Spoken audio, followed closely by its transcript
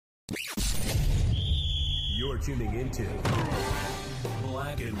You're tuning into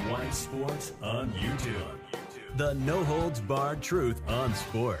Black and White Sports on YouTube. The no-holds-barred truth on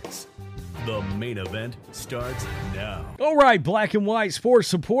sports. The main event starts now. All right, Black and White Sports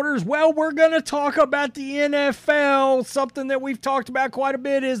supporters. Well, we're going to talk about the NFL. Something that we've talked about quite a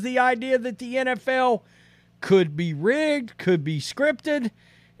bit is the idea that the NFL could be rigged, could be scripted.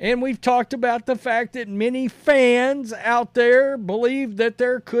 And we've talked about the fact that many fans out there believe that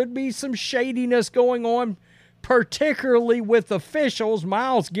there could be some shadiness going on, particularly with officials.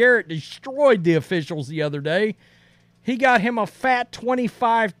 Myles Garrett destroyed the officials the other day. He got him a fat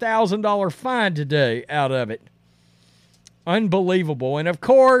 $25,000 fine today out of it. Unbelievable. And, of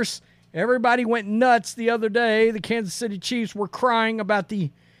course, everybody went nuts the other day. The Kansas City Chiefs were crying about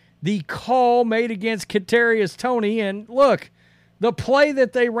the call made against Kadarius Toney. And, look, the play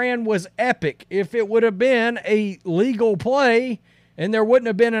that they ran was epic. If it would have been a legal play and there wouldn't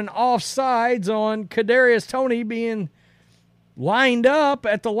have been an offsides on Kadarius Toney being lined up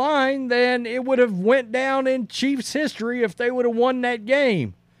at the line, then it would have went down in Chiefs history if they would have won that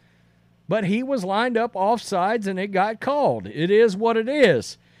game. But he was lined up offsides and it got called. It is what it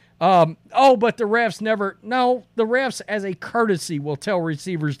is. But the refs as a courtesy will tell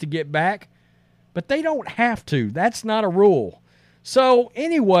receivers to get back, but they don't have to. That's not a rule. So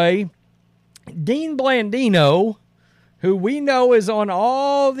anyway, Dean Blandino, who we know is on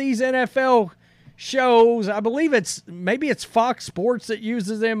all these NFL shows, I believe maybe it's Fox Sports that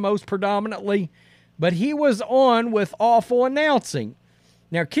uses him most predominantly, but he was on with awful announcing.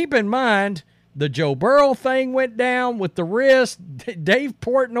 Now keep in mind, the Joe Burrow thing went down with the wrist. Dave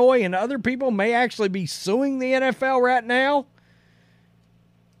Portnoy and other people may actually be suing the NFL right now.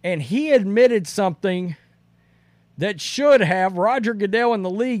 And he admitted something that should have Roger Goodell and the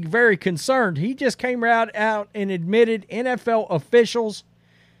league very concerned. He just came out and admitted NFL officials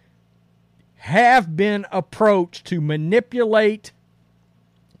have been approached to manipulate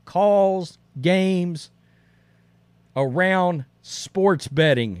calls, games around sports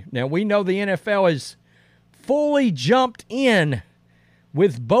betting. Now, we know the NFL has fully jumped in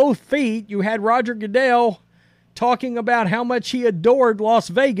with both feet. You had Roger Goodell talking about how much he adored Las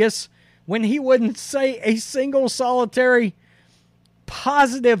Vegas when he wouldn't say a single solitary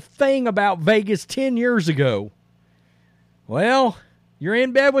positive thing about Vegas 10 years ago. Well, you're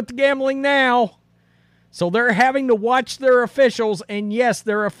in bed with the gambling now. So they're having to watch their officials, and yes,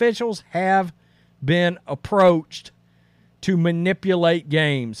 their officials have been approached to manipulate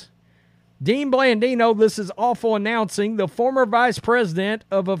games. Dean Blandino, this is awful announcing, the former vice president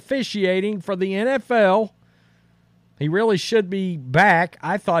of officiating for the NFL. He really should be back.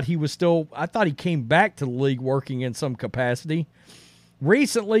 I thought he came back to the league working in some capacity.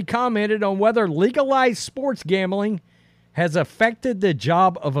 Recently commented on whether legalized sports gambling has affected the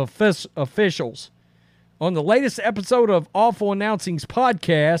job of officials. On the latest episode of Awful Announcing's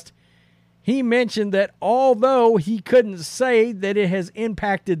podcast, he mentioned that although he couldn't say that it has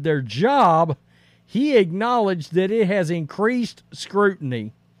impacted their job, he acknowledged that it has increased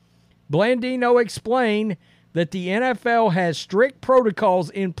scrutiny. Blandino explained that the NFL has strict protocols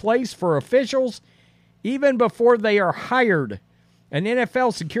in place for officials even before they are hired. An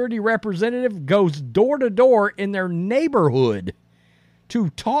NFL security representative goes door to door in their neighborhood to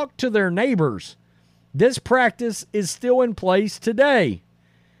talk to their neighbors. This practice is still in place today.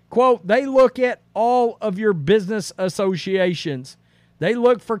 Quote, they look at all of your business associations. They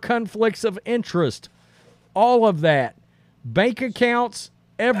look for conflicts of interest. All of that. Bank accounts,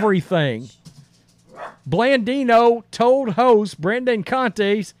 everything. Blandino told host Brendan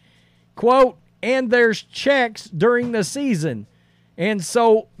Contes, quote, and there's checks during the season. And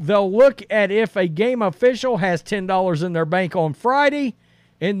so they'll look at if a game official has $10 in their bank on Friday,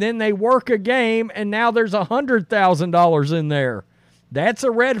 and then they work a game, and now there's $100,000 in there. That's a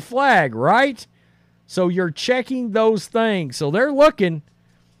red flag, right? So you're checking those things. So they're looking.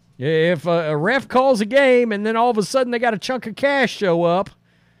 If a ref calls a game, and then all of a sudden they got a chunk of cash show up,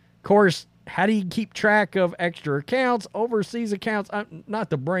 of course, how do you keep track of extra accounts, overseas accounts?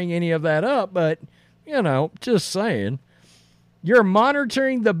 Not to bring any of that up, but, just saying. You're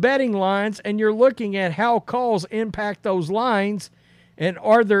monitoring the betting lines, and you're looking at how calls impact those lines, and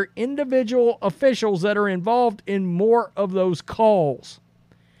are there individual officials that are involved in more of those calls?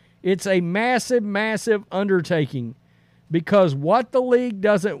 It's a massive, massive undertaking, because what the league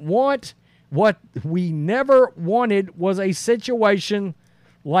doesn't want, what we never wanted, was a situation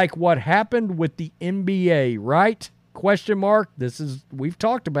like what happened with the NBA, right? Question mark. We've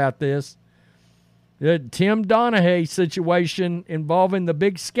talked about this. The Tim Donaghy situation involving the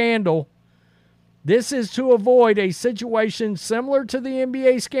big scandal This is to avoid a situation similar to the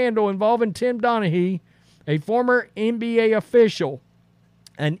NBA scandal involving Tim Donaghy, a former NBA official.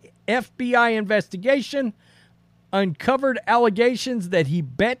 An FBI investigation uncovered allegations that he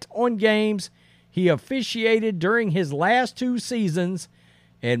bet on games he officiated during his last 2 seasons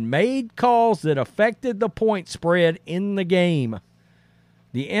and made calls that affected the point spread in the game.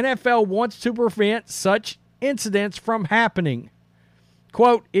 The NFL wants to prevent such incidents from happening.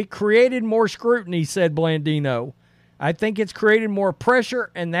 Quote, "It created more scrutiny," said Blandino. "I think it's created more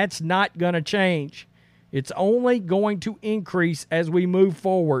pressure, and that's not going to change. It's only going to increase as we move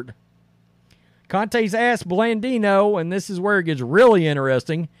forward." Conte's asked Blandino, and this is where it gets really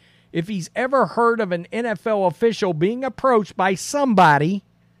interesting, if he's ever heard of an NFL official being approached by somebody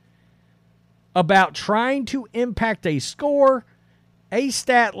about trying to impact a score, a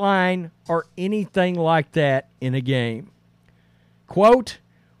stat line, or anything like that in a game. Quote,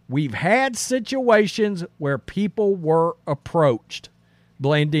 "We've had situations where people were approached,"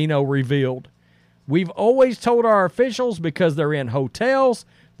 Blandino revealed. "We've always told our officials because they're in hotels,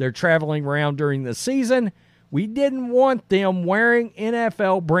 they're traveling around during the season, we didn't want them wearing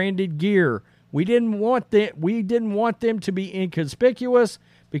NFL branded gear. We didn't want them to be inconspicuous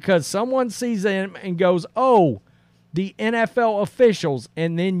because someone sees them and goes, 'Oh, the NFL officials,'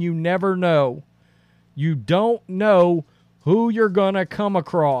 and then you never know. You don't know who you're going to come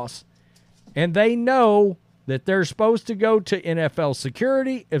across. And they know that they're supposed to go to NFL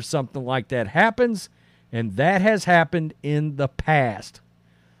security if something like that happens, and that has happened in the past."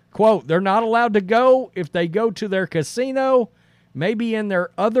 Quote, "They're not allowed to go if they go to their casino, maybe in their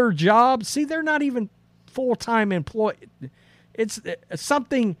other jobs." See, they're not even full-time employed. It's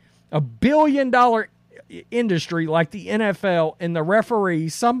something, a billion-dollar industry like the NFL and the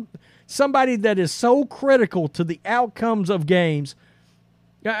referees, somebody that is so critical to the outcomes of games.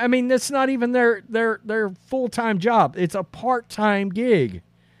 I mean, that's not even their full-time job. It's a part-time gig.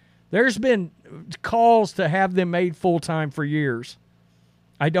 There's been calls to have them made full-time for years.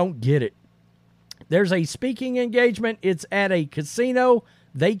 I don't get it. There's a speaking engagement. It's at a casino.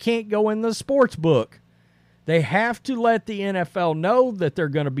 They can't go in the sports book. They have to let the NFL know that they're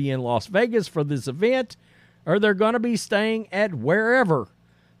going to be in Las Vegas for this event, or they're going to be staying at wherever.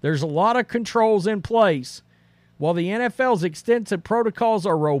 There's a lot of controls in place. While the NFL's extensive protocols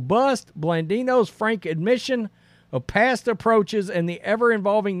are robust, Blandino's frank admission of past approaches and the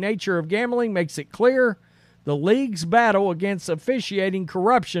ever-involving nature of gambling makes it clear the league's battle against officiating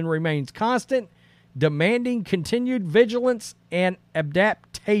corruption remains constant, demanding continued vigilance and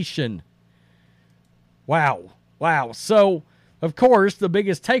adaptation. Wow. So, of course, the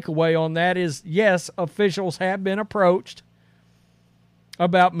biggest takeaway on that is, yes, officials have been approached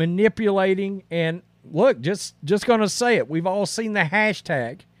about manipulating, and look, just going to say it. We've all seen the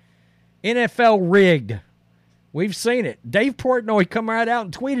hashtag NFL rigged. We've seen it. Dave Portnoy come right out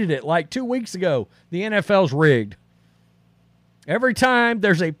and tweeted it like 2 weeks ago. The NFL's rigged. Every time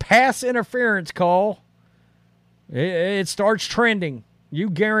there's a pass interference call, it starts trending. You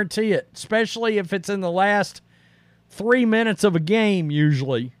guarantee it, especially if it's in the last 3 minutes of a game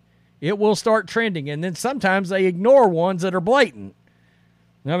usually. It will start trending, and then sometimes they ignore ones that are blatant.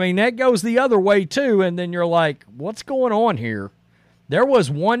 I mean, that goes the other way too, and then you're like, what's going on here? There was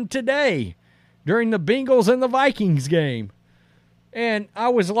one today during the Bengals and the Vikings game, and I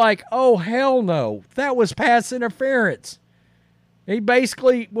was like, oh, hell no. That was pass interference. He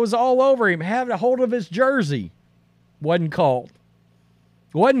basically was all over him, having a hold of his jersey. Wasn't called.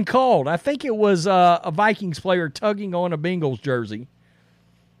 I think it was a Vikings player tugging on a Bengals jersey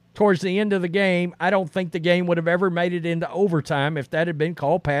towards the end of the game. I don't think the game would have ever made it into overtime if that had been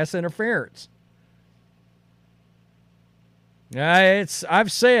called pass interference.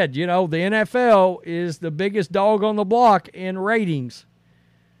 I've said, the NFL is the biggest dog on the block in ratings.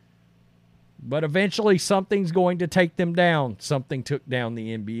 But eventually something's going to take them down. Something took down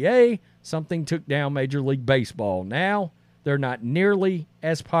the NBA. Something took down Major League Baseball. Now they're not nearly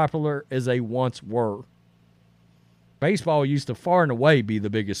as popular as they once were. Baseball used to far and away be the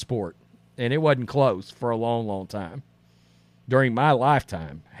biggest sport, and it wasn't close for a long, long time. During my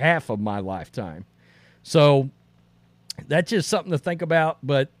lifetime, half of my lifetime. So that's just something to think about.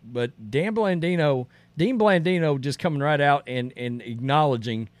 But Dean Blandino just coming right out and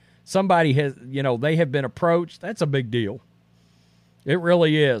acknowledging somebody has, they have been approached. That's a big deal. It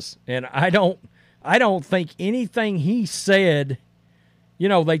really is. And I don't think anything he said,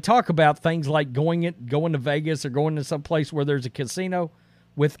 they talk about things like going to Vegas or going to some place where there's a casino.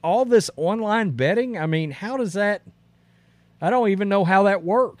 With all this online betting, I mean, how does that, I don't even know how that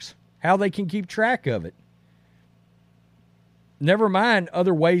works, how they can keep track of it. Never mind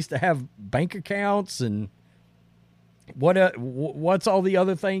other ways to have bank accounts and what's all the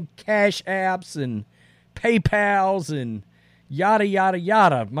other thing, Cash Apps and PayPals and yada, yada,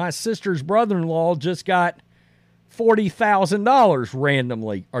 yada. My sister's brother-in-law just got $40,000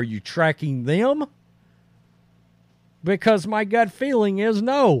 randomly. Are you tracking them? Because my gut feeling is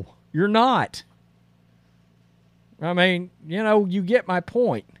no, you're not. I mean, you get my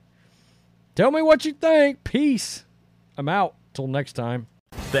point. Tell me what you think. Peace. I'm out. Till next time.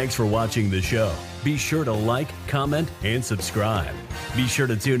 Thanks for watching the show. Be sure to like, comment, and subscribe. Be sure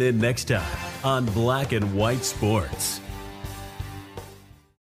to tune in next time on Black and White Sports.